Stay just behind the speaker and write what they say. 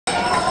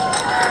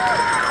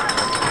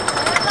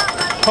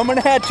Coming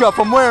at you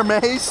from where,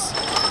 Mace?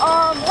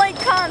 Lake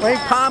Compounce. Lake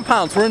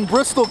Compounce. We're in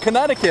Bristol,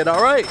 Connecticut.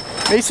 All right.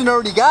 Mason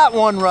already got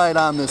one ride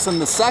on this in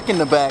the second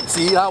to back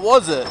seat. How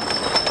was it?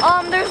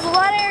 There's a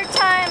lot of air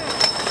time,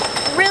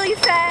 really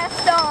fast,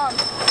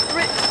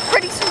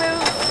 pretty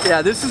smooth.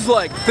 Yeah,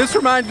 this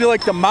reminds me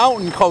like the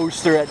mountain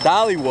coaster at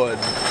Dollywood,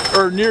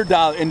 or near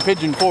in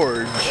Pigeon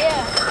Forge.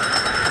 Yeah.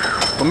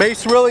 Well,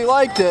 Mace really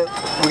liked it.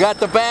 We got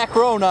the back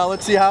row now.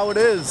 Let's see how it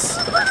is.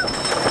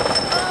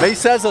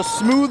 Mace has a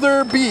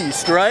smoother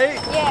beast, right?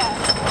 Yeah.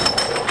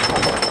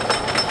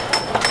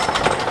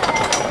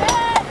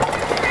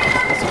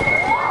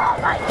 Oh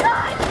my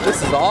God!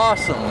 This is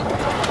awesome.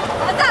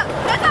 Hands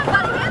up,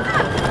 buddy, hands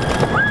up!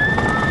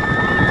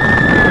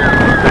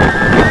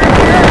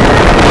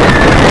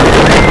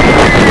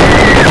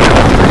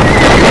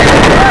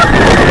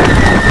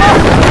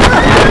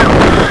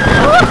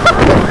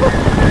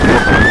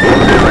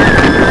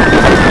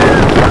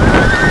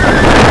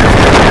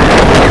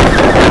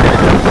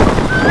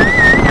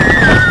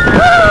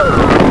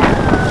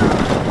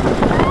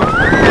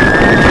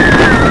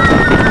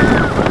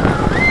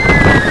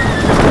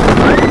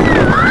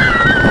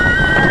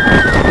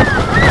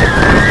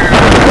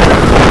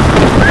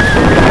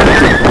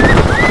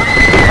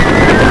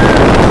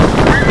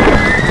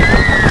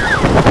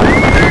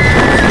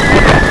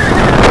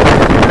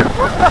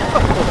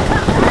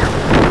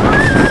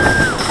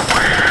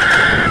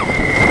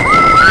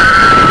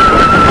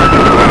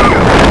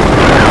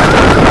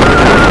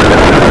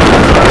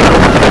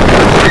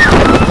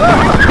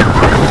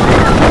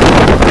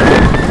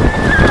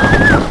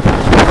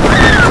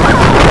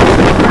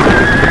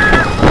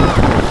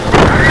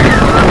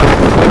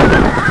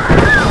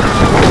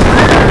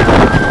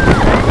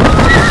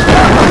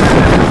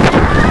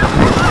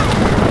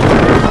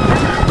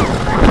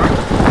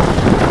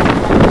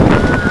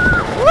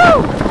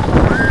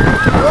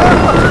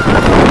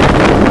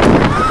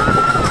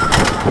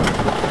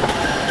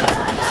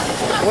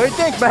 What do you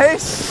think,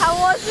 Mace? How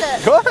was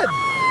it? Good.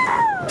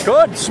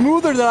 Good.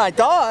 Smoother than I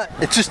thought.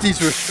 It's just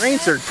these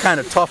restraints are kind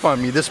of tough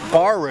on me. This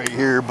bar right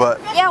here, but...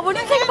 Yeah, what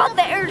do you think about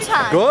the air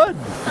time? Good.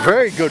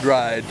 Very good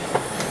ride.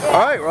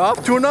 All right, we're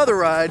off to another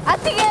ride. I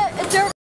think it's